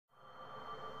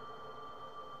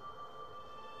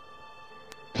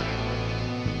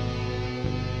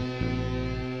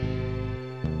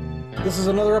This is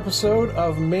another episode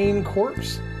of Maine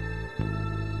Corpse.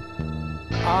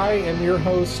 I am your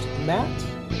host, Matt.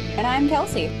 And I'm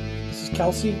Kelsey. This is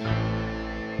Kelsey.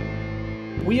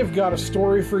 We have got a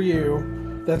story for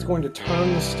you that's going to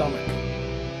turn the stomach.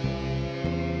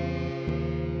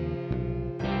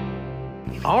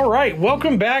 All right,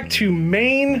 welcome back to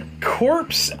Maine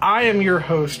Corpse. I am your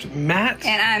host, Matt.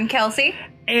 And I'm Kelsey.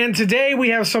 And today we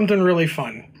have something really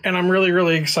fun. And I'm really,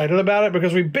 really excited about it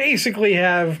because we basically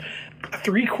have a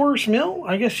 3-course meal,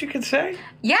 I guess you could say.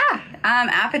 Yeah,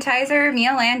 appetizer,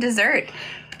 meal, and dessert.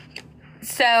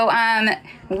 So,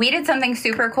 we did something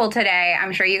super cool today.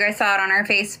 I'm sure you guys saw it on our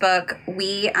Facebook.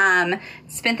 We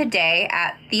spent the day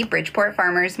at the Bridgeport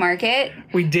Farmers Market.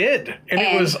 We did, and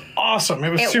it was awesome. It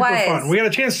was super fun. We got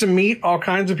a chance to meet all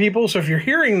kinds of people, so if you're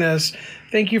hearing this,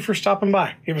 thank you for stopping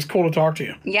by. It was cool to talk to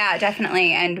you. Yeah,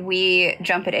 definitely, and we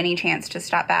jump at any chance to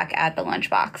stop back at the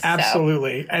Lunchbox.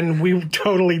 Absolutely, and we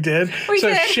totally did. We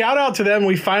did. Shout out to them.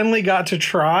 We finally got to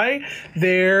try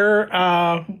their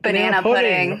banana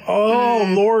pudding.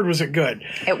 Oh, Lord, was it good.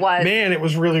 It was. Man, it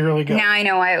was really, really good. Now I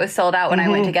know why it was sold out when I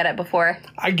went to get it before.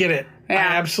 I get it. Yeah.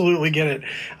 I absolutely get it.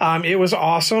 It was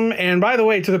awesome. And by the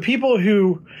way, to the people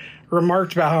who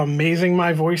remarked about how amazing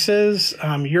my voice is,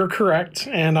 you're correct,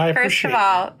 and I appreciate it. First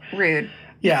of all, rude.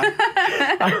 Yeah,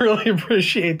 I really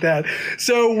appreciate that.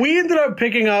 So we ended up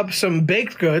picking up some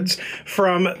baked goods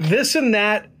from This and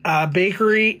That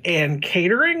Bakery and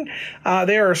Catering.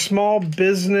 They are a small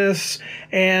business,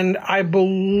 and I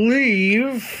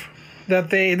believe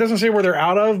that it doesn't say where they're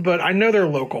out of, but I know they're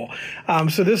local.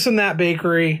 So This and That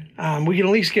Bakery, we can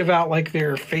at least give out like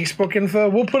their Facebook info.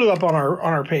 We'll put it up on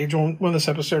our page when this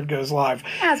episode goes live.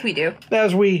 As we do.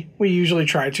 As we usually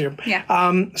try to.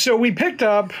 Yeah. So we picked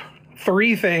up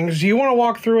 3 things. Do you want to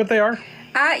walk through what they are?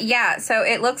 Yeah, so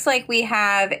it looks like we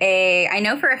have I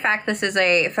know for a fact this is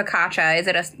a focaccia. Is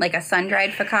it a sun-dried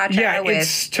focaccia? Yeah,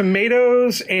 it's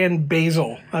tomatoes and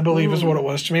basil, I believe is what it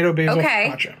was. Tomato, basil,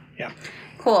 focaccia. Yeah.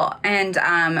 Cool.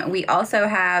 And we also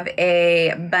have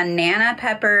a banana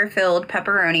pepper-filled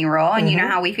pepperoni roll. And you know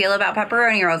how we feel about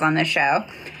pepperoni rolls on this show.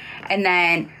 And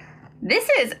then this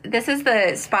is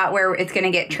the spot where it's going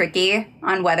to get tricky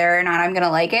on whether or not I'm going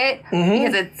to like it.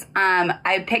 Because it's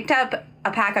I picked up a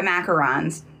pack of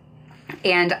macarons.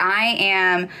 And I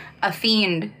am a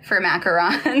fiend for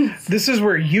macarons. This is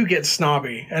where you get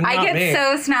snobby, and not me. I get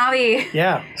so snobby.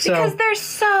 Yeah, because they're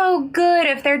so good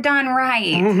if they're done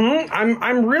right.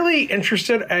 I'm really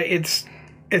interested. It's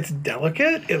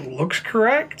delicate. It looks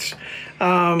correct.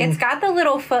 It's got the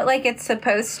little foot like it's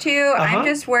supposed to. I'm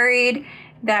just worried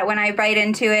that when I bite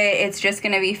into it, it's just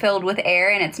going to be filled with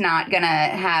air and it's not going to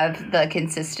have the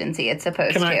consistency it's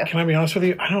supposed to. Can I be honest with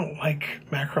you? I don't like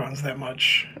macarons that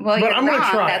much. Well, but you're I'm wrong.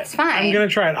 Gonna try That's it. fine. I'm going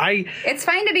to try it. It's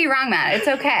fine to be wrong, Matt. It's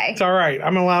okay. It's all right.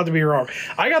 I'm allowed to be wrong.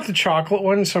 I got the chocolate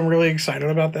one, so I'm really excited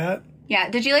about that. Yeah.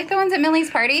 Did you like the ones at Millie's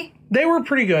party? They were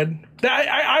pretty good.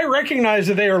 I recognize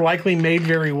that they are likely made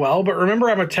very well, but remember,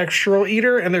 I'm a textural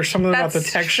eater, and there's something about the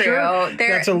texture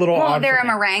that's a little odd. Well, they're a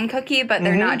meringue cookie, but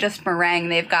they're not just meringue.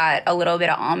 They've got a little bit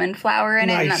of almond flour in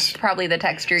it, and that's probably the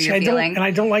texture you're feeling. And I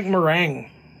don't like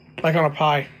meringue, like on a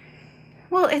pie.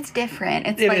 Well, it's different.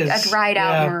 It's like a dried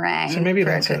out meringue so maybe for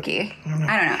that's a cookie. I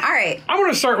don't know. All right. I'm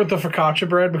going to start with the focaccia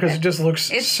bread because it just looks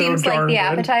so darn good. It seems like the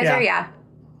appetizer, yeah.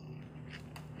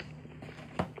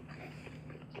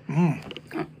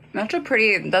 That's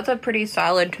a pretty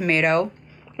solid tomato.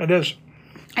 It is.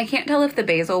 I can't tell if the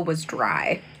basil was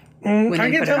dry when they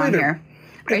put it on here.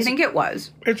 I think it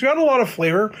was. It's got a lot of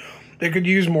flavor. They could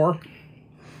use more.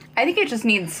 I think it just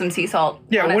needs some sea salt.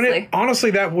 Yeah,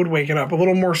 honestly, that would wake it up. A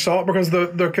little more salt because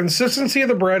the consistency of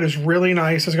the bread is really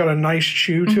nice. It's got a nice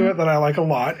chew to it that I like a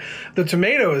lot. The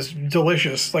tomato is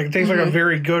delicious. Like it tastes like a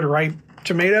very good ripe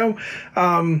tomato.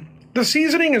 The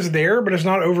seasoning is there, but it's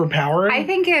not overpowering. I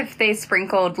think if they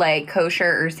sprinkled like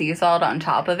kosher or sea salt on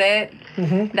top of it,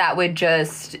 that would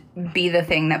just be the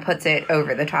thing that puts it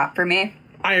over the top for me.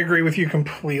 I agree with you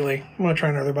completely. I'm going to try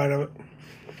another bite of it.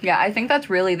 Yeah, I think that's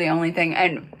really the only thing.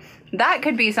 And that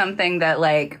could be something that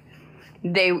like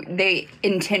they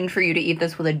intend for you to eat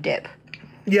this with a dip.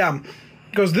 Yeah,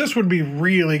 because this would be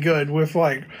really good with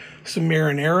like some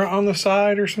marinara on the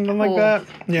side or something like that.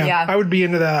 Yeah, I would be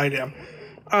into that idea.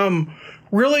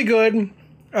 Really good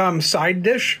side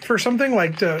dish for something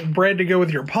like bread to go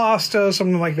with your pasta,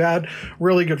 something like that.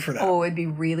 Really good for that. Oh, it'd be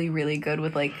really, really good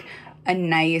with like a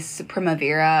nice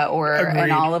primavera or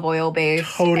an olive oil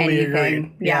base. Totally anything.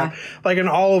 agreed. Yeah. Like an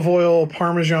olive oil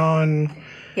Parmesan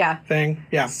thing.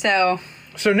 Yeah.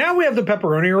 So now we have the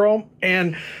pepperoni roll,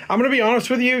 and I'm going to be honest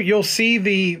with you. You'll see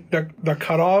the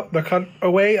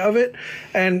cutaway of it,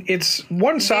 and it's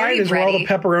one side is where all the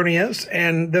pepperoni is,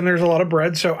 and then there's a lot of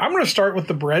bread. So I'm going to start with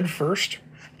the bread first.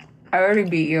 I already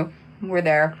beat you. We're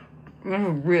there. This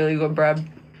is really good bread.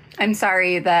 I'm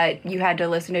sorry that you had to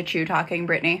listen to Chew talking,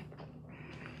 Brittany.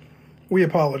 We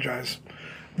apologize.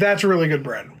 That's really good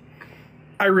bread.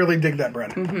 I really dig that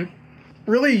bread. Mm-hmm.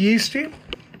 Really yeasty.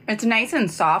 It's nice and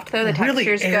soft, though. The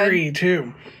texture's really airy, good.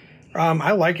 Too.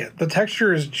 I like it. The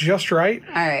texture is just right.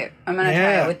 All right. I'm going to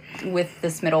try it with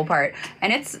this middle part.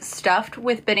 And it's stuffed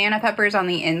with banana peppers on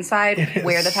the inside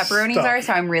where the pepperonis are,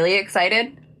 so I'm really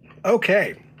excited.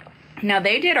 Okay. Now,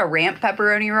 they did a ramp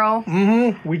pepperoni roll.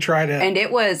 Mm-hmm. We tried it. And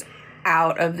it was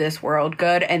out of this world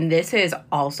good, and this is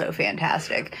also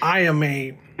fantastic.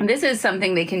 This is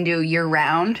something they can do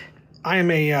year-round. I'm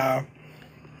a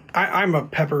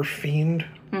pepper fiend.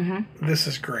 Mm-hmm. This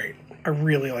is great. I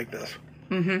really like this.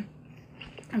 Mm-hmm.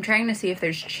 I'm trying to see if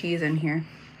there's cheese in here.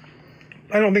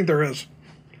 I don't think there is.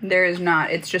 There is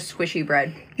not. It's just squishy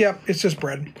bread. Yep, it's just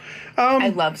bread. I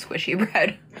love squishy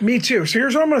bread. Me too. So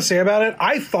here's what I'm going to say about it.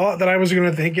 I thought that I was going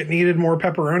to think it needed more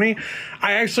pepperoni.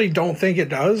 I actually don't think it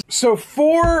does. So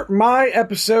for my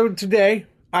episode today,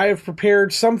 I have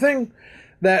prepared something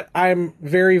that I'm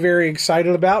very, very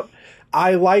excited about.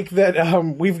 I like that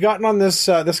we've gotten on this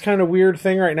this kind of weird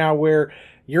thing right now where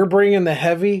you're bringing the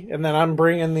heavy and then I'm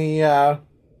bringing the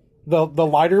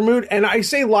lighter mood. And I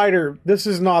say lighter, this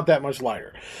is not that much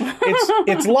lighter.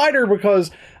 It's lighter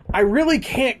because I really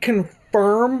can't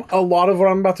confirm a lot of what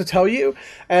I'm about to tell you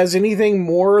as anything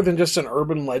more than just an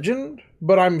urban legend.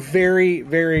 But I'm very,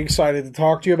 very excited to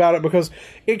talk to you about it because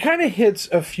it kind of hits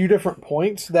a few different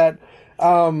points that...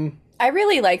 I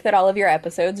really like that all of your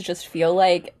episodes just feel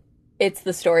like it's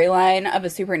the storyline of a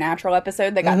Supernatural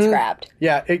episode that got scrapped.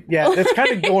 Yeah, it's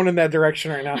kind of going in that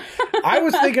direction right now. I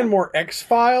was thinking more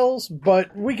X-Files,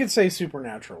 but we could say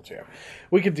Supernatural too.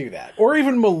 We could do that. Or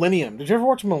even Millennium. Did you ever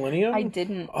watch Millennium? I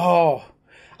didn't. Oh,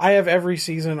 I have every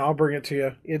season. I'll bring it to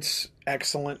you. It's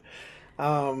excellent.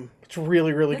 It's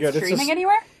really, really good. It's streaming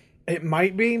anywhere? It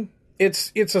might be.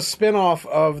 It's a spin-off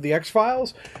of the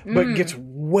X-Files, but gets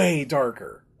way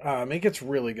darker. It gets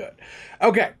really good.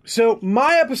 Okay, so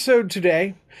my episode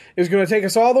today is going to take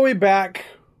us all the way back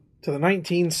to the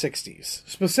 1960s,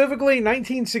 specifically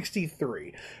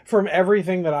 1963, from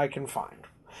everything that I can find.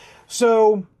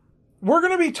 So we're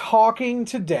going to be talking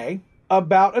today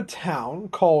about a town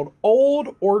called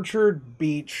Old Orchard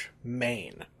Beach,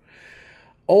 Maine.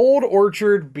 Old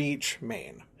Orchard Beach,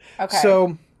 Maine. Okay.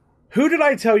 So who did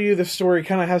I tell you this story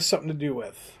kind of has something to do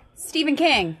with? Stephen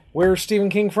King. Where's Stephen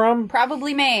King from?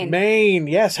 Probably Maine. Maine,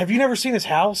 yes. Have you never seen his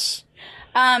house?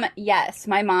 Yes.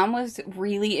 My mom was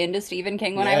really into Stephen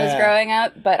King when I was growing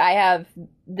up, but I have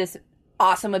this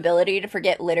awesome ability to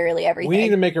forget literally everything. We need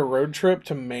to make a road trip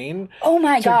to Maine. Oh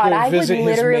my God, I would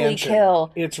literally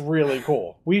kill. It's really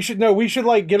cool. We should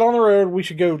like get on the road. We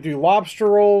should go do lobster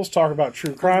rolls, talk about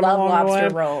true crime along the way.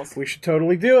 Love lobster rolls. We should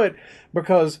totally do it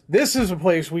because this is a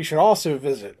place we should also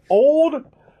visit. Old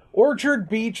Orchard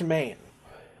Beach, Maine.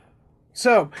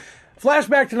 So,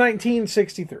 flashback to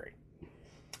 1963.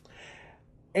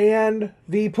 And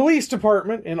the police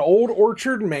department in Old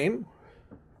Orchard, Maine,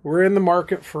 were in the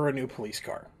market for a new police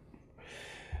car.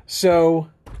 So,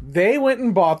 they went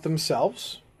and bought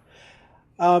themselves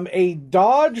a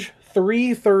Dodge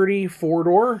 330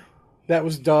 four-door that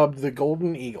was dubbed the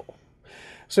Golden Eagle.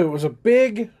 So, it was a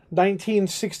big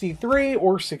 1963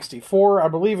 or 64, I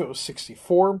believe it was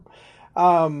 64,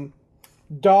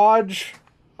 Dodge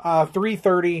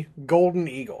 330 Golden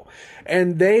Eagle.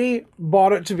 And they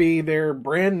bought it to be their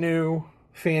brand new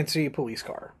fancy police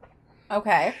car.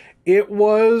 Okay. It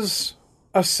was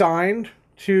assigned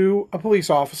to a police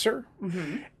officer.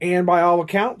 And by all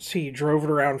accounts, he drove it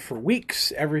around for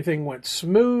weeks. Everything went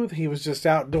smooth. He was just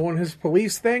out doing his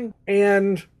police thing.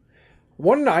 And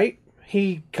one night,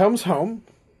 he comes home.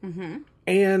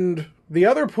 And the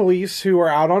other police who are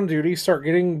out on duty start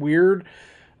getting weird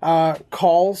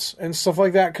calls and stuff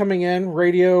like that coming in.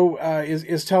 Radio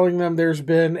is telling them there's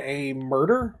been a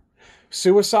murder,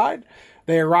 suicide.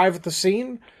 They arrive at the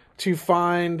scene to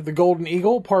find the Golden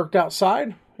Eagle parked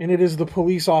outside, and it is the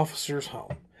police officer's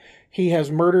home. He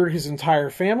has murdered his entire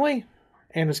family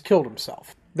and has killed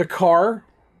himself. The car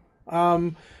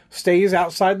stays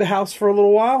outside the house for a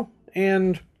little while,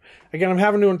 and again, I'm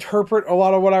having to interpret a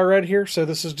lot of what I read here, so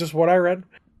this is just what I read.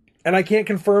 And I can't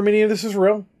confirm any of this is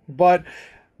real, but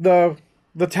the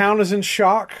town is in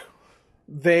shock.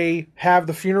 They have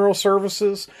the funeral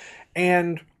services,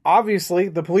 and obviously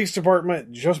the police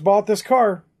department just bought this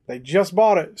car. They just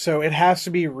bought it, so it has to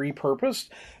be repurposed,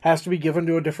 has to be given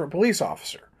to a different police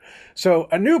officer. So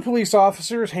a new police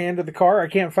officer is handed the car. I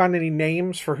can't find any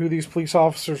names for who these police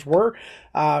officers were.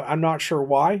 I'm not sure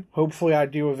why. Hopefully I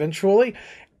do eventually.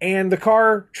 And the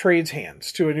car trades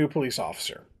hands to a new police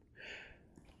officer.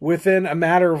 Within a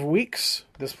matter of weeks,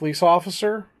 this police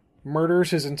officer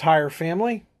murders his entire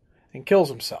family and kills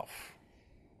himself.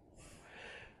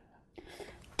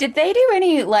 Did they do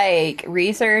any,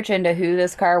 research into who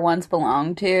this car once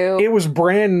belonged to? It was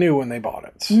brand new when they bought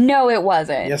it. No, it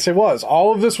wasn't. Yes, it was.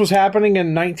 All of this was happening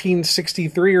in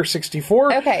 1963 or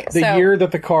 64, okay, the year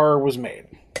that the car was made.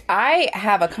 I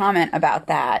have a comment about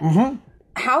that. Mm-hmm.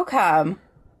 How come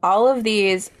all of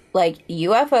these,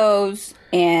 UFOs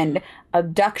and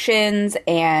abductions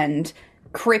and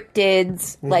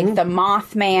cryptids, like the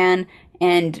Mothman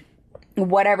and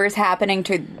whatever's happening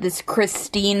to this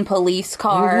Christine police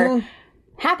car,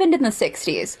 happened in the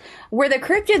 60s? Were the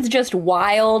cryptids just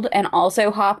wild and also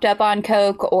hopped up on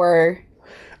coke, or...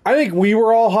 I think we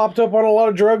were all hopped up on a lot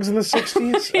of drugs in the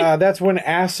 60s. That's when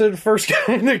acid first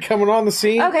coming on the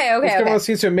scene. Okay. On the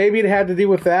scene, so maybe it had to do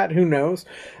with that. Who knows?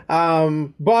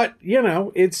 But,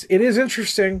 it is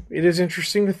interesting. It is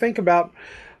interesting to think about.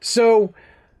 So,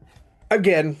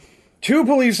 again, 2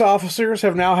 police officers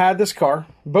have now had this car.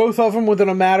 Both of them, within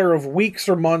a matter of weeks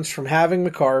or months from having the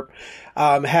car,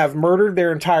 have murdered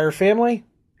their entire family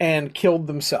and killed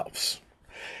themselves.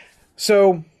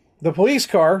 So the police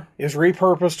car is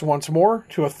repurposed once more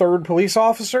to a 3rd police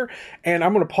officer. And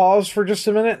I'm going to pause for just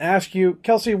a minute and ask you,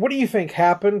 Kelsey, what do you think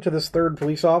happened to this 3rd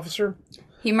police officer?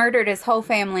 He murdered his whole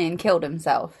family and killed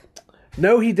himself.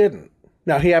 No, he didn't.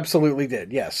 No, he absolutely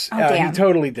did. Yes. Oh, damn. He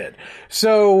totally did.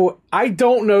 So I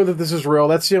don't know that this is real.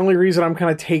 That's the only reason I'm kind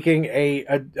of taking a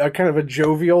kind of a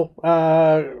jovial,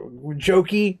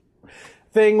 jokey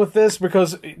thing with this,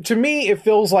 because to me it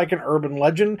feels like an urban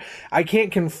legend. I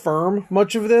can't confirm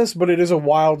much of this, but it is a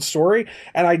wild story.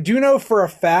 And I do know for a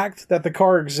fact that the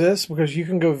car exists because you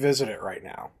can go visit it right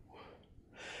now.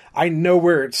 I know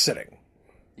where it's sitting.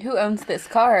 Who owns this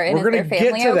car? And we're going to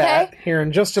get to that here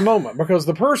in just a moment, because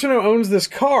the person who owns this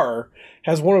car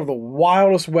has one of the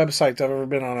wildest websites I've ever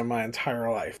been on in my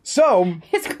entire life. So...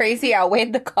 His crazy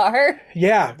outweighed the car?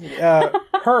 Yeah.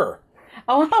 Her.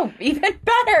 Oh, even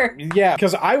better. Yeah,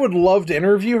 because I would love to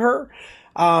interview her.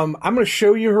 I'm going to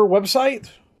show you her website.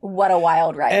 What a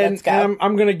wild ride. Let's go. And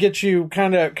I'm going to get you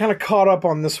kind of caught up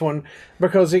on this one,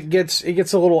 because it gets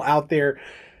a little out there.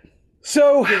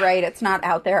 So... You're right, it's not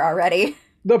out there already.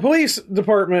 The police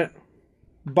department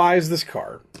buys this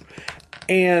car,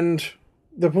 and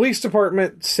the police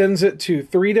department sends it to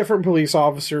 3 different police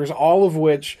officers, all of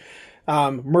which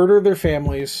murdered their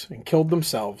families and killed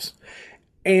themselves.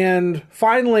 And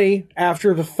finally,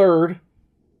 after the 3rd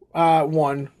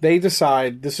one, they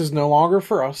decide this is no longer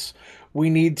for us.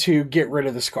 We need to get rid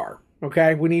of this car.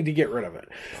 Okay? We need to get rid of it.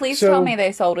 Please tell me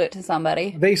they sold it to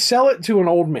somebody. They sell it to an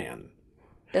old man.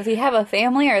 Does he have a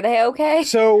family? Are they okay?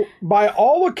 So, by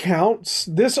all accounts,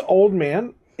 this old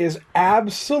man is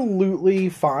absolutely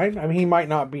fine. I mean, he might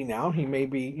not be now. He may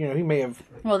be, he may have...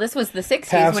 Well, this was the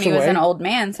 60s when he was an old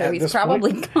man, so he's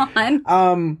probably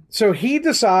gone. So he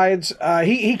decides,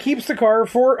 he keeps the car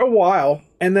for a while,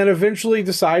 and then eventually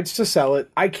decides to sell it.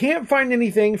 I can't find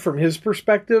anything from his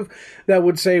perspective that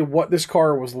would say what this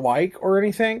car was like or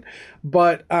anything,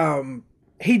 but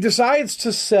he decides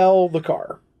to sell the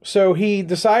car. So he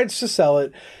decides to sell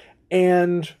it,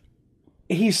 and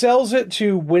he sells it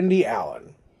to Wendy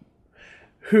Allen,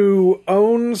 who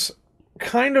owns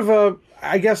kind of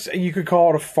I guess you could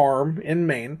call it a farm in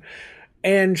Maine.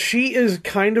 And she is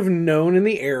kind of known in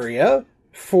the area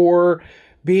for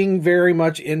being very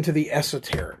much into the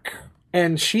esoteric.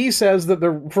 And she says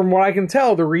that from what I can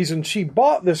tell, the reason she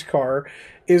bought this car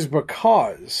is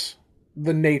because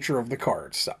the nature of the car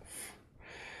itself.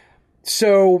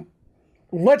 So...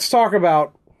 let's talk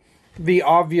about the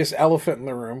obvious elephant in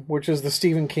the room, which is the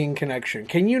Stephen King connection.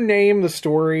 Can you name the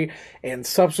story and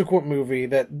subsequent movie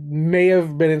that may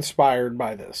have been inspired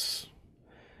by this?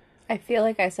 I feel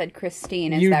like I said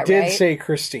Christine. Is that right? You did say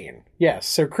Christine. Yes.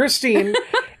 So Christine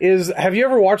is... Have you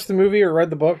ever watched the movie or read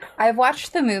the book? I've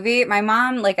watched the movie. My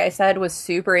mom, like I said, was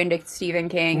super into Stephen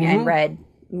King and read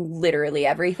literally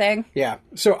everything. Yeah.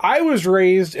 So I was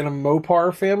raised in a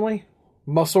Mopar family.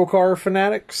 Muscle car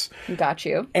fanatics. Got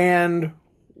you. And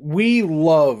we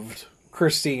loved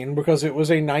Christine because it was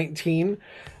a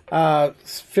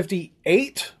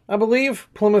 1958, I believe,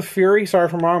 Plymouth Fury. Sorry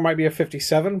if I'm wrong, it might be a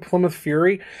 57 Plymouth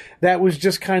Fury that was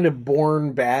just kind of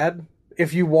born bad.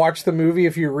 if you watch the movie,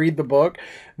 if you read the book.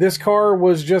 This car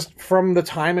was just, from the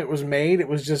time it was made, it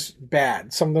was just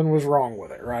bad. Something was wrong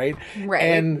with it, right? Right.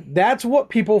 And that's what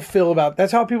people feel about,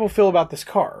 that's how people feel about this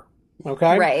car.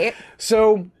 Okay? Right.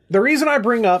 So the reason I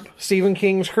bring up Stephen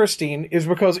King's Christine is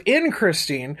because in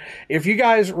Christine, if you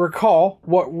guys recall,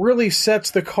 what really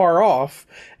sets the car off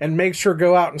and makes her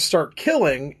go out and start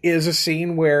killing is a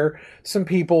scene where some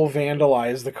people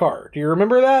vandalize the car. Do you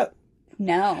remember that?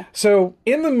 No. So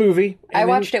in the movie... I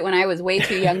watched it when I was way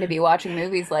too young to be watching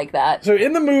movies like that. So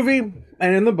in the movie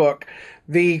and in the book,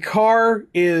 the car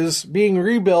is being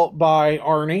rebuilt by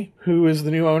Arnie, who is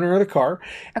the new owner of the car.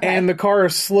 Okay. And the car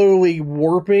is slowly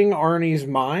warping Arnie's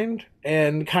mind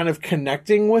and kind of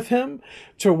connecting with him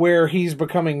to where he's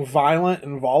becoming violent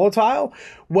and volatile.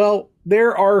 Well,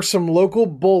 there are some local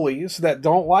bullies that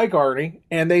don't like Arnie,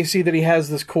 and they see that he has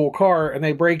this cool car, and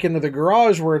they break into the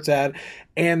garage where it's at,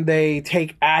 and they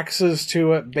take axes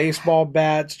to it, baseball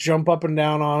bats, jump up and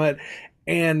down on it,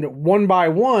 and one by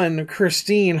one,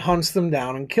 Christine hunts them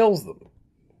down and kills them.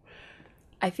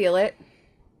 I feel it.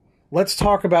 Let's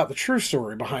talk about the true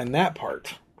story behind that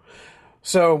part.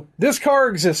 So, this car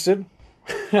existed,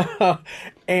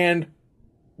 and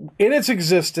in its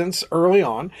existence early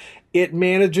on, it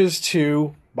manages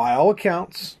to, by all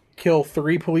accounts, kill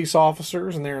 3 police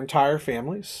officers and their entire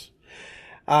families.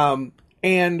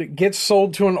 And gets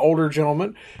sold to an older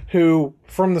gentleman who,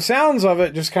 from the sounds of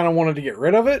it, just kind of wanted to get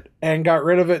rid of it, and got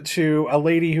rid of it to a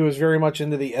lady who was very much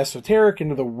into the esoteric,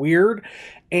 into the weird,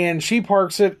 and she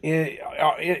parks it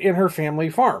in her family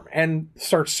farm and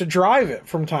starts to drive it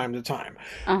from time to time.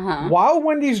 Uh-huh. While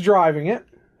Wendy's driving it,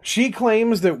 she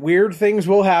claims that weird things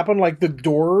will happen, like the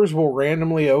doors will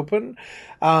randomly open.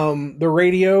 The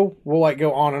radio will like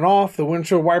go on and off. The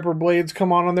windshield wiper blades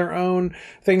come on their own.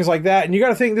 Things like that. And you got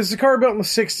to think, this is a car built in the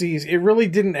 60s. It really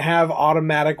didn't have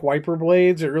automatic wiper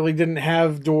blades. It really didn't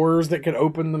have doors that could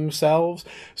open themselves.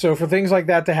 So for things like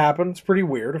that to happen, it's pretty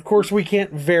weird. Of course, we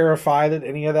can't verify that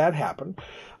any of that happened.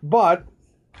 But,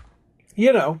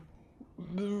 it's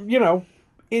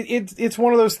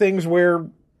one of those things where,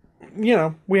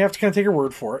 we have to kind of take her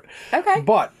word for it. Okay.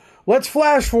 But let's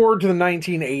flash forward to the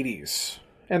 1980s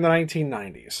and the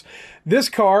 1990s. This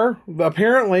car,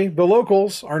 apparently, the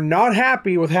locals are not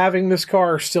happy with having this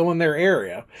car still in their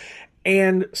area.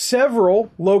 And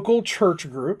several local church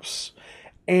groups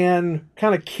and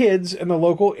kind of kids in the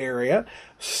local area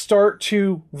start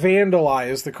to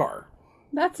vandalize the car.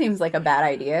 That seems like a bad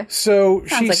idea. So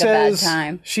Sounds like a bad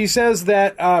time. She says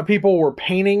that people were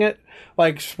painting it,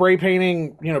 like spray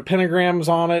painting, pentagrams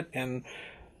on it, and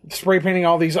spray painting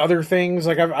all these other things.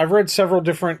 Like I've read several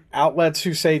different outlets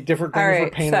who say different things were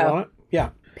painted on it. Yeah.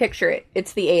 Picture it.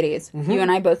 It's the 80s. Mm-hmm. You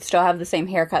and I both still have the same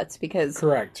haircuts because...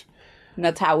 Correct.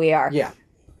 That's how we are. Yeah.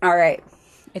 All right.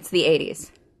 It's the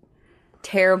 80s.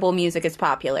 Terrible music is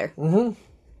popular. Mm-hmm.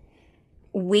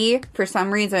 We, for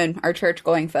some reason, are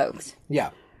church-going folks.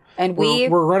 Yeah. And we're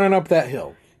running up that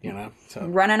hill, So.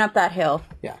 Running up that hill.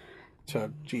 Yeah.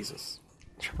 To Jesus.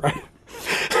 Right.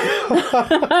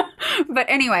 But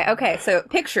anyway, okay, so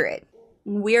picture it.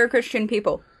 We are Christian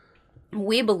people.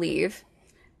 We believe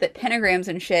that pentagrams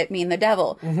and shit mean the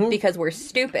devil because we're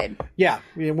stupid. Yeah.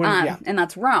 And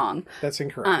that's wrong. That's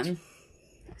incorrect.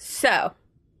 So,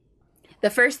 the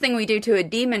first thing we do to a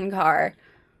demon car,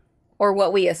 or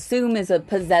what we assume is a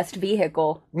possessed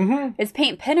vehicle, is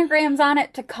paint pentagrams on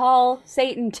it to call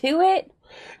Satan to it.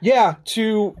 Yeah,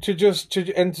 to just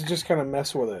kind of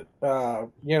mess with it.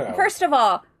 First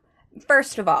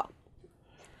of all,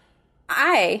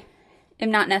 I am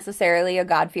not necessarily a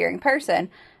God-fearing person,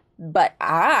 but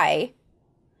I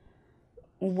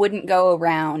wouldn't go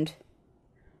around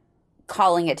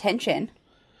calling attention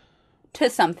to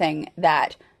something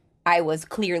that I was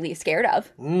clearly scared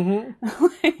of.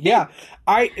 Mm-hmm. Yeah,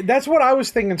 that's what I was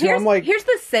thinking too. I'm like, here's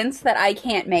the sense that I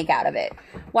can't make out of it.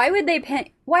 Why would they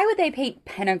paint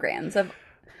pentagrams of?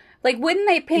 Like, wouldn't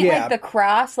they paint like the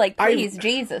cross? Like, please,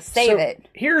 Jesus, save it.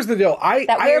 Here's the deal. I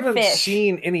haven't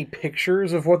seen any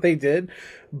pictures of what they did,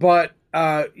 but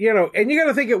and you got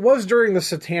to think it was during the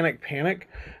Satanic Panic.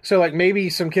 So like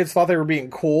maybe some kids thought they were being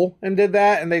cool and did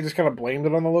that, and they just kind of blamed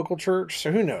it on the local church.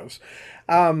 So who knows?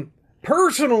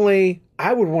 Personally,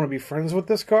 I would want to be friends with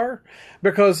this car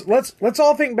because let's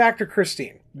all think back to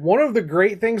Christine. One of the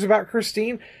great things about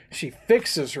Christine, she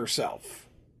fixes herself.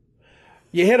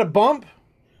 You hit a bump,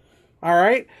 all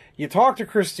right? You talk to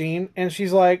Christine, and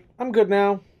she's like, I'm good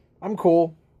now. I'm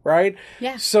cool. right?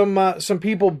 Yeah. Some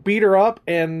people beat her up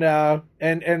and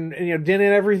dent in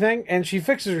everything, and she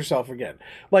fixes herself again.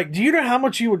 Like, do you know how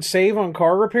much you would save on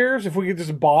car repairs if we could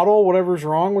just bottle whatever's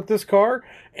wrong with this car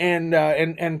and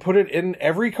put it in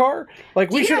every car?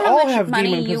 Like, we should all have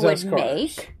demon possessed cars.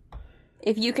 Make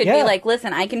if you could be like,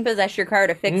 listen, I can possess your car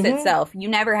to fix itself. You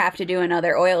never have to do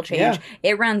another oil change.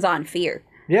 It runs on fear.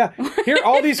 Yeah, here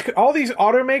all these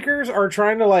automakers are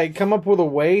trying to like come up with a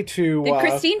way to. Did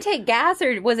Christine take gas,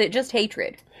 or was it just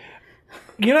hatred?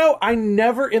 You know, I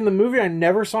never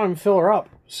saw him fill her up.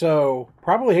 So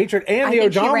probably hatred, and the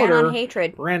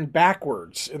odometer ran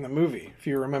backwards in the movie, if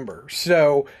you remember.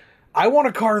 So I want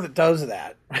a car that does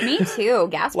that. Me too.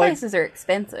 Gas prices are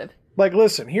expensive. Like,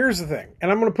 listen, here's the thing,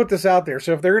 and I'm going to put this out there.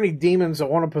 So if there are any demons that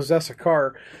want to possess a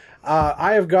car.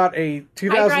 I have got a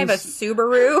 2000. I drive a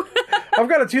Subaru. I've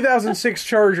got a 2006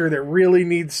 Charger that really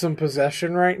needs some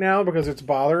possession right now because it's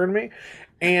bothering me,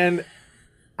 and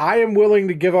I am willing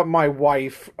to give up my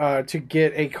wife to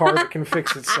get a car that can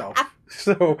fix itself.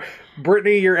 So,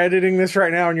 Brittany, you're editing this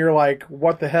right now, and you're like,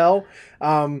 "What the hell?"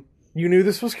 You knew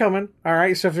this was coming, all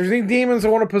right? So, if there's any demons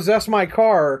that want to possess my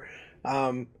car,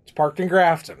 it's parked in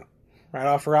Grafton, right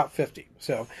off Route 50.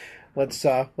 So. Let's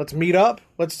meet up,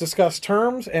 let's discuss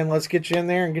terms, and let's get you in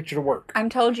there and get you to work. I'm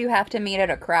told you have to meet at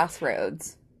a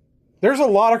crossroads. There's a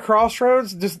lot of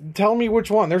crossroads. Just tell me which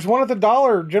one. There's one at the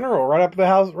Dollar General right up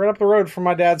the road from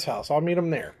my dad's house. I'll meet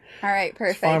him there. All right,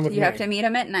 perfect. You have to meet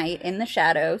him at night in the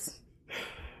shadows.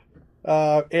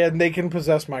 And they can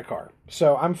possess my car.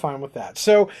 So I'm fine with that.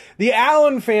 So the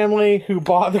Allen family who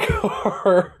bought the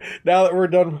car, now that we're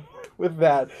done with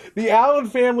that, the Allen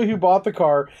family who bought the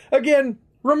car, again,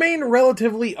 remain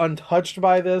relatively untouched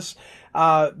by this.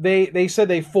 They said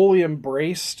they fully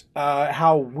embraced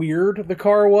how weird the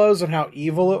car was and how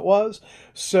evil it was,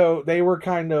 so they were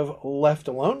kind of left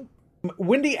alone.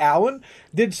 Wendy Allen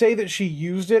did say that she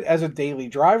used it as a daily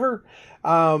driver,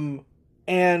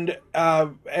 and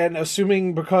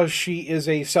assuming because she is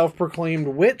a self-proclaimed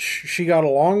witch, she got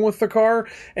along with the car,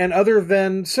 and other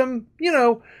than some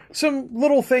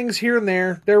little things here and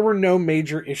there were no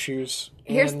major issues.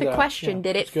 Here's the question.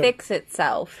 Did it fix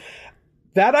itself?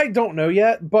 That I don't know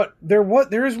yet, but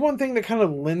there is one thing that kind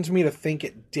of lends me to think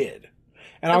it did.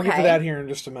 And I'll get to that here in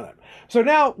just a minute. So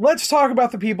now, let's talk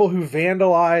about the people who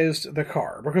vandalized the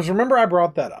car, because remember I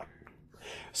brought that up.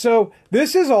 So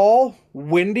this is all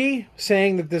Wendy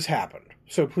saying that this happened.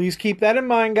 So please keep that in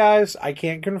mind, guys. I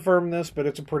can't confirm this, but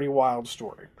it's a pretty wild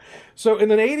story. So in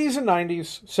the 80s and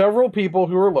 90s, several people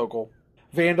who are local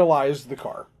vandalized the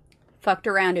car. Fucked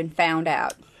around and found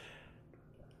out.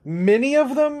 Many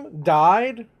of them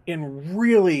died in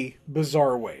really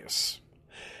bizarre ways.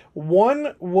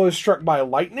 One was struck by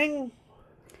lightning.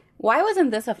 Why wasn't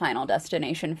this a Final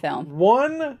Destination film?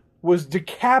 One was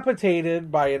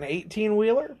decapitated by an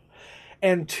 18-wheeler.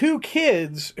 And two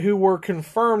kids who were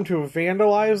confirmed to have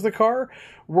vandalized the car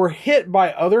were hit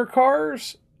by other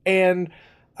cars and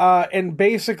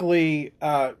basically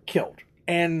killed.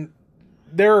 And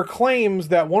there are claims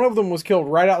that one of them was killed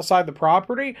right outside the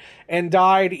property and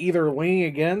died either leaning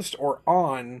against or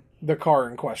on the car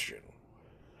in question.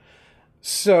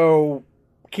 So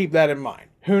keep that in mind.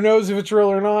 Who knows if it's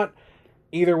real or not?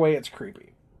 Either way, it's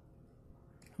creepy.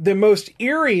 The most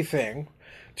eerie thing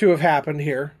to have happened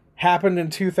here happened in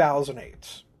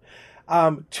 2008.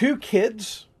 Two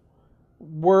kids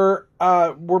were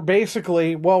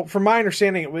basically, well, from my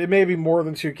understanding, it may be more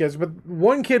than two kids, but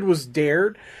one kid was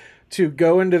dared to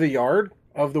go into the yard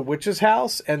of the witch's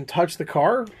house and touch the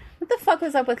car. What the fuck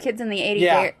was up with kids in the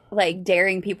 80s,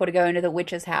 daring people to go into the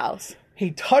witch's house?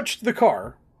 He touched the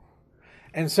car,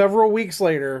 and several weeks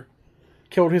later,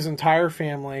 killed his entire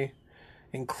family,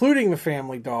 including the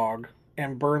family dog,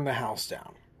 and burned the house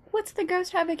down. What's the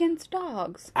ghost have against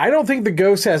dogs? I don't think the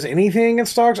ghost has anything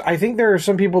against dogs. I think there are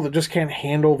some people that just can't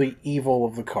handle the evil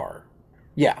of the car.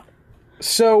 Yeah.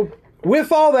 So,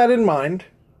 with all that in mind,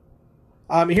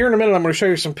 here in a minute I'm going to show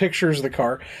you some pictures of the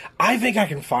car. I think I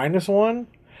can find us one.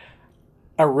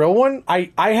 A real one. I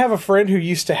have a friend who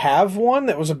used to have one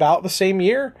that was about the same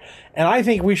year, and I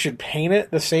think we should paint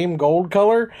it the same gold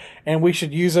color, and we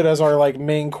should use it as our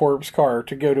main corpse car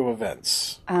to go to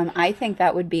events. I think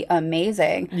that would be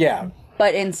amazing. Yeah.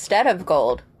 But instead of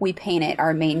gold, we paint it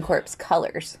our main corpse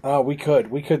colors. Oh, we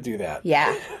could do that.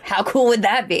 Yeah. How cool would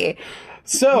that be?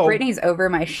 So Brittany's over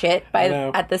my shit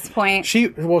at this point. She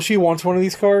wants one of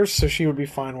these cars, so she would be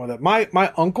fine with it.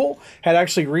 My uncle had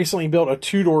actually recently built a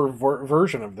two-door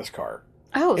version of this car.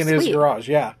 Oh, in sweet. his garage.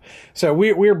 Yeah. So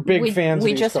we're big fans of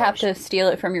We these just have cars. to steal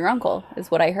it from your uncle, is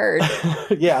what I heard.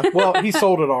 Yeah. Well, he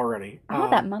sold it already. Oh,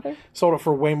 that mother. Sold it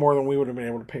for way more than we would have been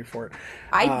able to pay for it.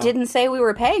 I didn't say we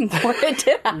were paying for it,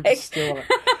 did I? Stealing it.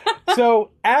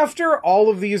 So after all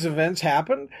of these events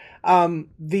happened,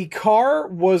 the car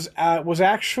was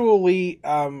actually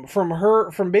from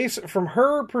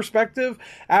her perspective,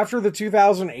 after the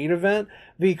 2008 event,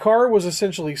 the car was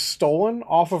essentially stolen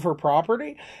off of her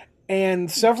property,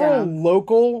 and several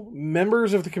local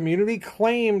members of the community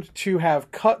claimed to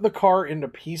have cut the car into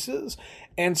pieces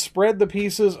and spread the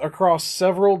pieces across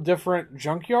several different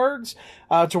junkyards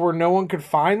to where no one could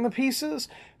find the pieces.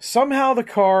 Somehow the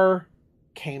car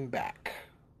came back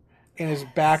and is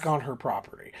back on her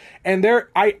property. And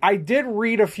I did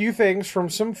read a few things from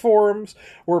some forums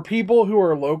where people who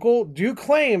are local do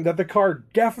claim that the car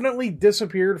definitely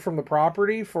disappeared from the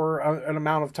property for an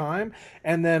amount of time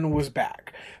and then was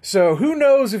back. So who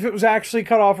knows if it was actually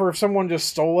cut off or if someone just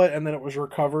stole it and then it was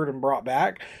recovered and brought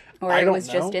back. Or it was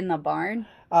just in the barn.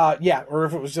 Yeah, or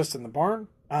if it was just in the barn.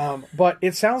 But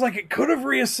it sounds like it could have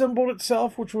reassembled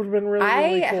itself, which would have been really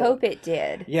cool. I hope it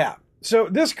did. Yeah. So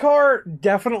this car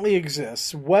definitely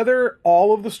exists, whether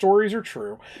all of the stories are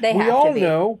true. We all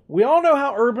know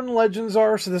how urban legends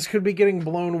are, so this could be getting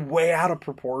blown way out of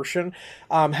proportion.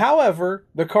 However,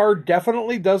 the car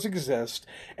definitely does exist,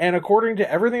 and according to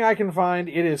everything I can find,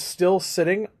 it is still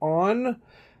sitting on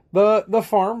the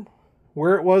farm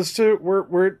where it was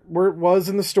where it was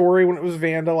in the story when it was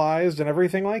vandalized and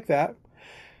everything like that.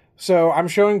 So I'm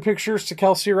showing pictures to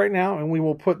Kelsey right now, and we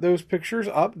will put those pictures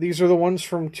up. These are the ones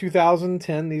from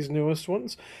 2010, these newest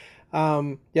ones.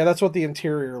 Yeah, that's what the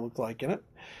interior looked like in it.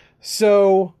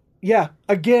 So, yeah,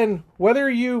 again, whether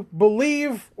you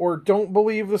believe or don't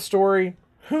believe the story,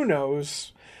 who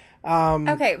knows?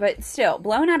 Okay, but still,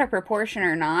 blown out of proportion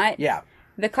or not, yeah,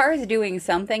 the car is doing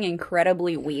something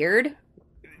incredibly weird.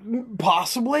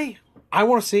 Possibly. I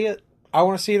want to see it. I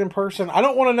want to see it in person. I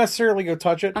don't want to necessarily go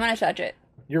touch it. I'm going to touch it.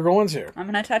 You're going to?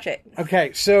 I'm going to touch it.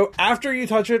 Okay, so after you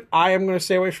touch it, I am going to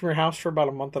stay away from your house for about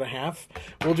a month and a half.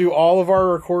 We'll do all of our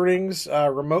recordings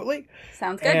remotely.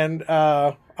 Sounds good. And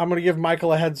I'm going to give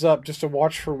Michael a heads up just to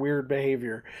watch for weird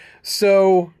behavior.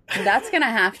 So... That's going to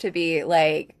have to be,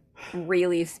 like,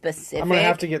 really specific. I'm going to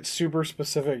have to get super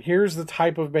specific. Here's the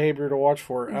type of behavior to watch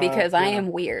for. Because I am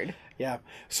weird. Yeah.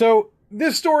 So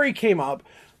this story came up.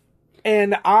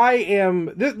 And I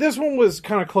am, this one was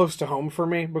kind of close to home for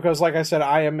me because, like I said,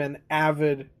 I am an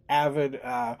avid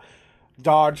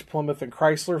Dodge, Plymouth, and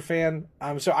Chrysler fan.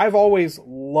 So I've always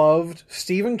loved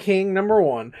Stephen King, number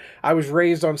one. I was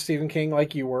raised on Stephen King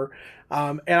like you were.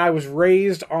 And I was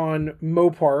raised on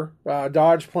Mopar,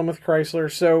 Dodge, Plymouth,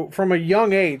 Chrysler. So from a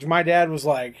young age, my dad was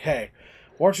like, hey,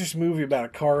 watch this movie about a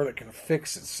car that can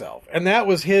fix itself. And that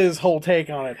was his whole take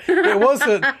on it. It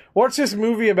wasn't, watch this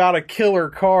movie about a killer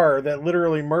car that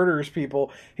literally murders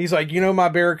people. He's like, you know my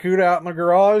Barracuda out in the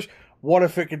garage? What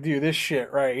if it could do this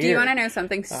shit right here? Do you want to know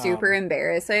something super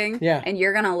embarrassing? Yeah. And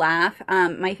you're going to laugh.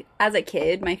 As a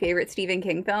kid, my favorite Stephen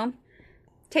King film,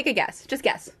 take a guess. Just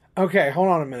guess. Okay, hold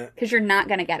on a minute. Because you're not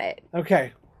going to get it.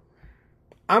 Okay.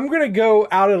 I'm gonna go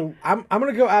out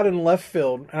in left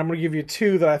field, and I'm gonna give you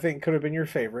two that I think could have been your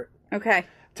favorite. Okay.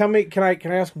 Tell me, can I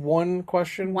ask one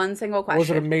question? One single question. Was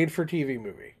it a made-for-TV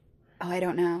movie? Oh, I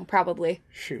don't know. Probably.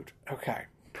 Shoot. Okay.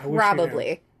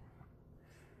 Probably.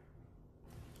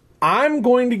 I'm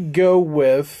going to go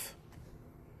with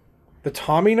the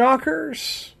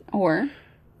Tommyknockers, or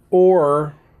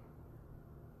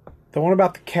the one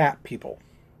about the cat people.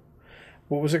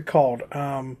 What was it called?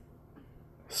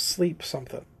 Sleep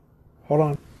something. Hold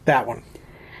on. That one.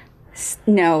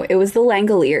 No, it was the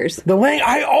Langoliers.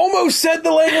 I almost said the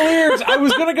Langoliers. I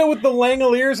was going to go with the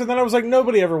Langoliers, and then I was like,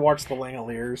 nobody ever watched the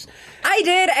Langoliers. I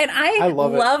did, and I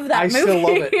love that movie. I still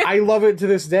love it. I love it to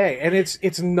this day, and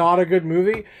it's not a good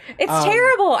movie. It's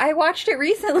terrible. I watched it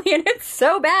recently, and it's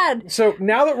so bad. So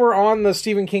now that we're on the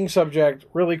Stephen King subject,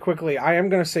 really quickly, I am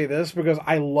going to say this because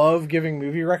I love giving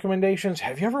movie recommendations.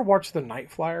 Have you ever watched The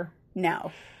Night Flyer?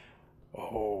 No.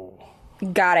 Oh.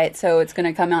 Got it. So it's going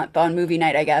to come out on movie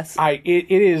night, I guess. It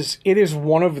is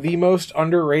one of the most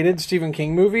underrated Stephen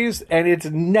King movies, and it's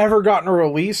never gotten a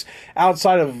release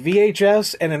outside of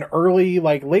VHS and an early,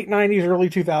 like late 90s, early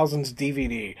 2000s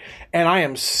DVD. And I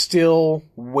am still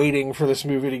waiting for this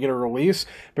movie to get a release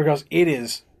because it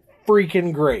is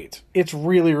freaking great. It's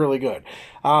really, really good.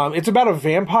 It's about a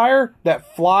vampire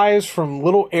that flies from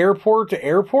little airport to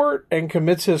airport and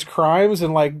commits his crimes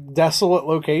in like desolate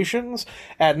locations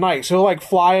at night. So he'll like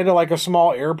fly into like a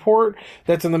small airport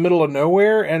that's in the middle of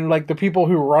nowhere, and like the people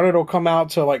who run it will come out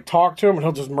to like talk to him, and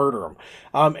he'll just murder him.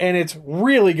 And it's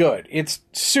really good. It's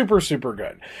super, super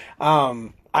good.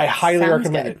 I highly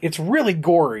recommend it. It's really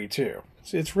gory too.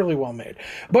 It's really well made.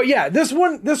 But yeah, this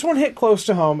one hit close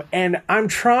to home, and I'm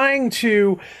trying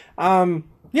to, me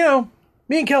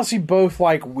and Kelsey both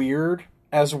like weird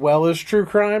as well as true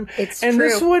crime. And true.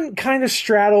 This one kind of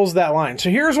straddles that line. So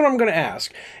here's what I'm going to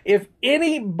ask. If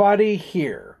anybody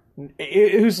here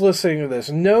who's listening to this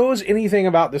knows anything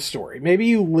about this story, maybe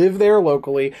you live there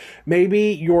locally,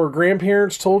 maybe your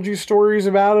grandparents told you stories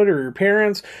about it, or your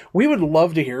parents, we would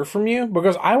love to hear from you,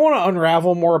 because I want to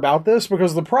unravel more about this,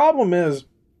 because the problem is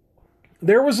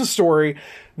there was a story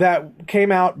that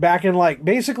came out back in like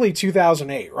basically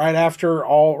 2008, right after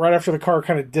the car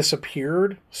kind of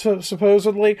disappeared,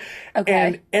 supposedly. Okay.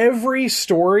 And every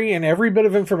story and every bit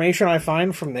of information I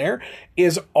find from there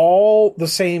is all the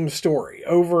same story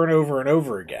over and over and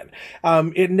over again.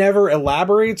 It never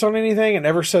elaborates on anything. It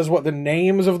never says what the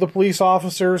names of the police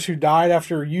officers who died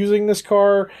after using this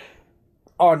car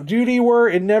on duty were.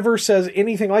 It never says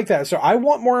anything like that. So I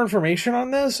want more information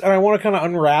on this, and I want to kind of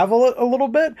unravel it a little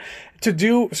bit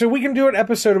so we can do an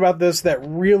episode about this that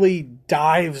really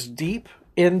dives deep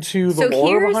into the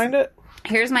lore behind it.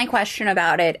 Here's my question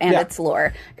about it and its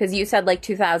lore, because you said like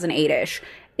 2008-ish.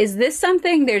 Is this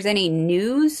something there's any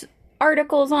news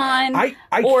articles on,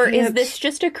 or is this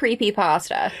just a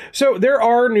creepypasta? So there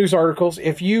are news articles.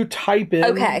 If you type in,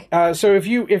 so if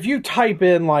you type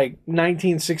in like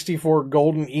 1964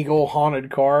 Golden Eagle haunted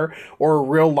car or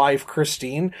real life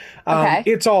Christine,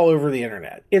 it's all over the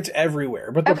internet. It's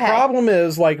everywhere. But the problem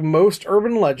is, like most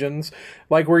urban legends,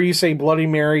 like where you say Bloody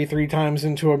Mary 3 times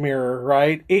into a mirror,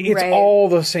 right? It's all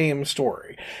the same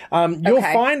story. You'll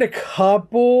find a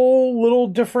couple little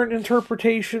different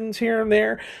interpretations here and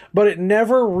there, but it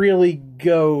never really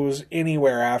goes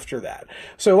anywhere after that.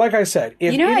 So like I said,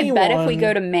 if I bet if we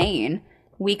go to Maine,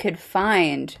 we could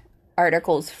find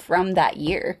articles from that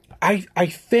year. I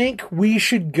think we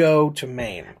should go to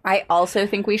Maine. I also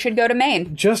think we should go to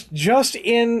Maine. Just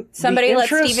in somebody let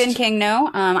Stephen King know.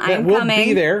 I'm we'll coming.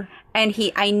 Be there. And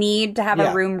I need to have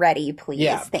a room ready, please.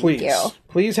 Yeah, Thank you.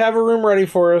 Please have a room ready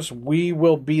for us. We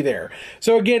will be there.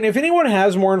 So again, if anyone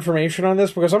has more information on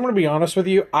this, because I'm going to be honest with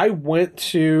you, I went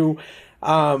to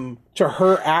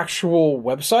her actual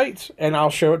website, and I'll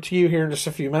show it to you here in just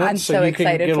a few minutes, I'm so you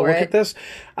can get a look at this.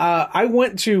 I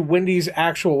went to Wendy's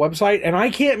actual website, and I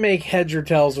can't make heads or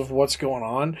tails of what's going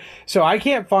on. So I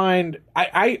can't find.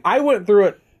 I went through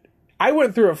it. I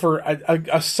went through it for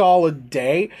a solid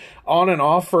day, on and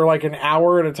off for like an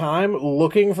hour at a time,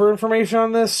 looking for information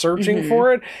on this, searching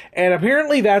for it. And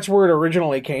apparently that's where it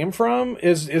originally came from,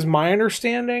 is my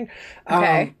understanding.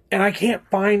 And I can't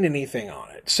find anything on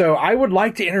it. So I would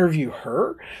like to interview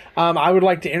her. I would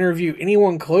like to interview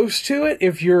anyone close to it.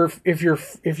 If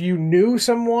you knew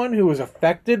someone who was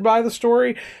affected by the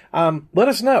story, let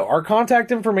us know. Our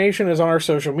contact information is on our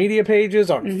social media pages,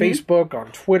 on Facebook,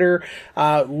 on Twitter.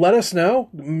 Let us know.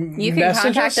 You can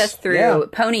contact us through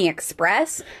Pony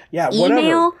Express, email.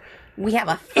 Whatever. We have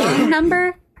a phone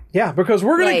number. Yeah, because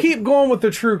we're going to keep going with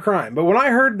the true crime. But when I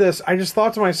heard this, I just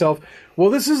thought to myself, well,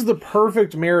 this is the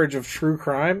perfect marriage of true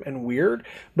crime and weird,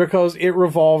 because it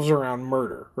revolves around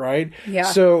murder, right? Yeah.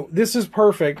 So this is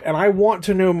perfect, and I want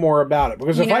to know more about it,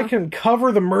 because if I can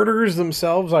cover the murderers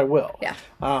themselves, I will. Yeah.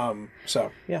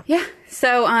 So, yeah. Yeah.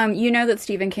 So, that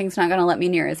Stephen King's not going to let me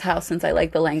near his house since I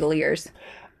like the Langoliers.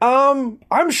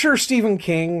 I'm sure Stephen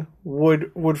King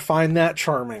would find that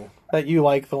charming. That you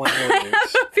like the Langoliers. I have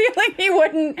a feeling he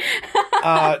wouldn't.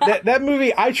 that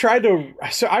movie, I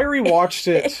rewatched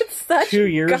it 2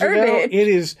 years ago.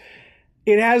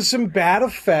 It has some bad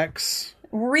effects.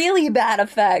 Really bad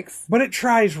effects. But it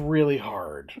tries really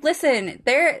hard. Listen,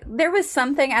 there was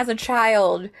something as a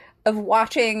child of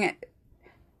watching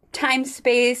Time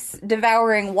Space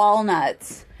devouring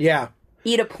walnuts. Yeah.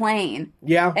 Eat a plane.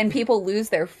 Yeah. And people lose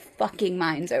their fucking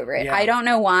minds over it. Yeah. I don't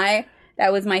know why.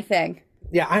 That was my thing.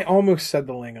 Yeah, I almost said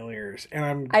the Langoliers, and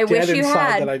I'm dead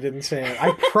inside that I didn't say it.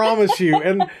 I promise you.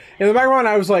 And in the background,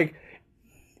 I was like,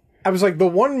 the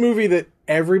one movie that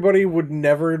everybody would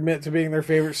never admit to being their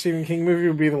favorite Stephen King movie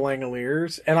would be the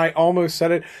Langoliers, and I almost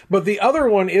said it. But the other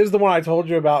one is the one I told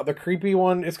you about, the creepy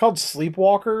one. It's called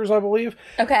Sleepwalkers, I believe.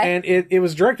 Okay. And it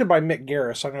was directed by Mick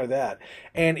Garris, I know that.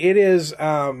 And it's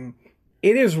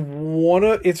one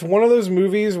of those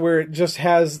movies where it just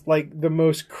has like the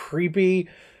most creepy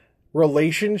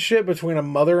relationship between a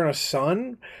mother and a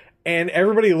son. And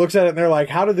everybody looks at it and they're like,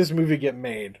 how did this movie get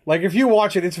made? Like, if you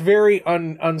watch it, it's very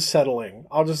unsettling.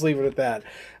 I'll just leave it at that.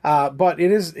 But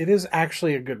it is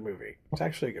actually a good movie. It's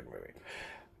actually a good movie.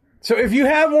 So if you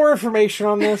have more information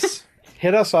on this,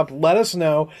 hit us up. Let us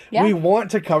know. Yeah. We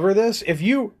want to cover this.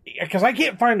 Because I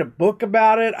can't find a book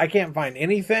about it. I can't find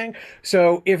anything.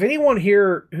 So if anyone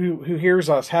here who hears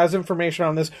us has information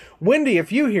on this, Wendy,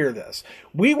 if you hear this,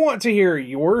 we want to hear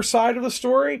your side of the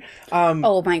story.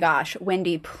 Oh my gosh,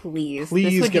 Wendy, please.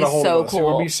 Please get a hold of us. Cool.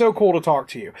 It would be so cool to talk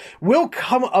to you. We'll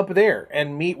come up there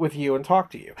and meet with you and talk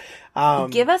to you.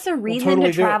 Give us a reason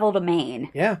to travel to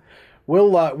Maine. Yeah.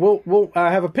 We'll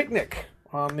have a picnic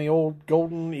on the old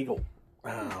Golden Eagle.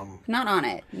 Not on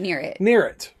it, near it. Near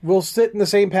it. We'll sit in the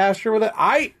same pasture with it.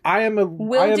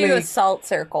 We'll do a salt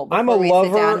circle. I'm a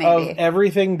lover of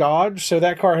everything Dodge, so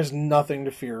that car has nothing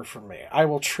to fear from me. I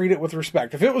will treat it with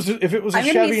respect. If it was a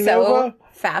Chevy Nova,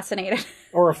 fascinated,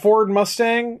 or a Ford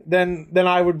Mustang, then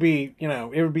I would be,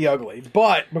 it would be ugly.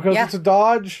 But because it's a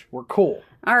Dodge, we're cool.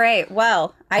 All right.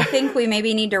 Well, I think we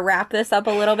maybe need to wrap this up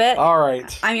a little bit. All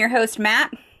right. I'm your host,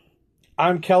 Matt.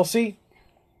 I'm Kelsey.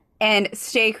 And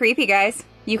stay creepy, guys.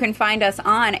 You can find us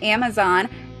on Amazon,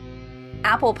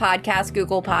 Apple Podcasts,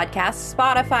 Google Podcasts,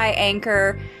 Spotify,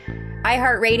 Anchor,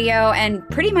 iHeartRadio, and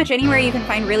pretty much anywhere you can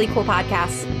find really cool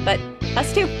podcasts. But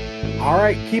us too. All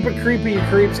right. Keep it creepy, you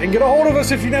creeps. And get a hold of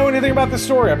us if you know anything about this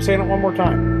story. I'm saying it one more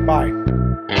time. Bye.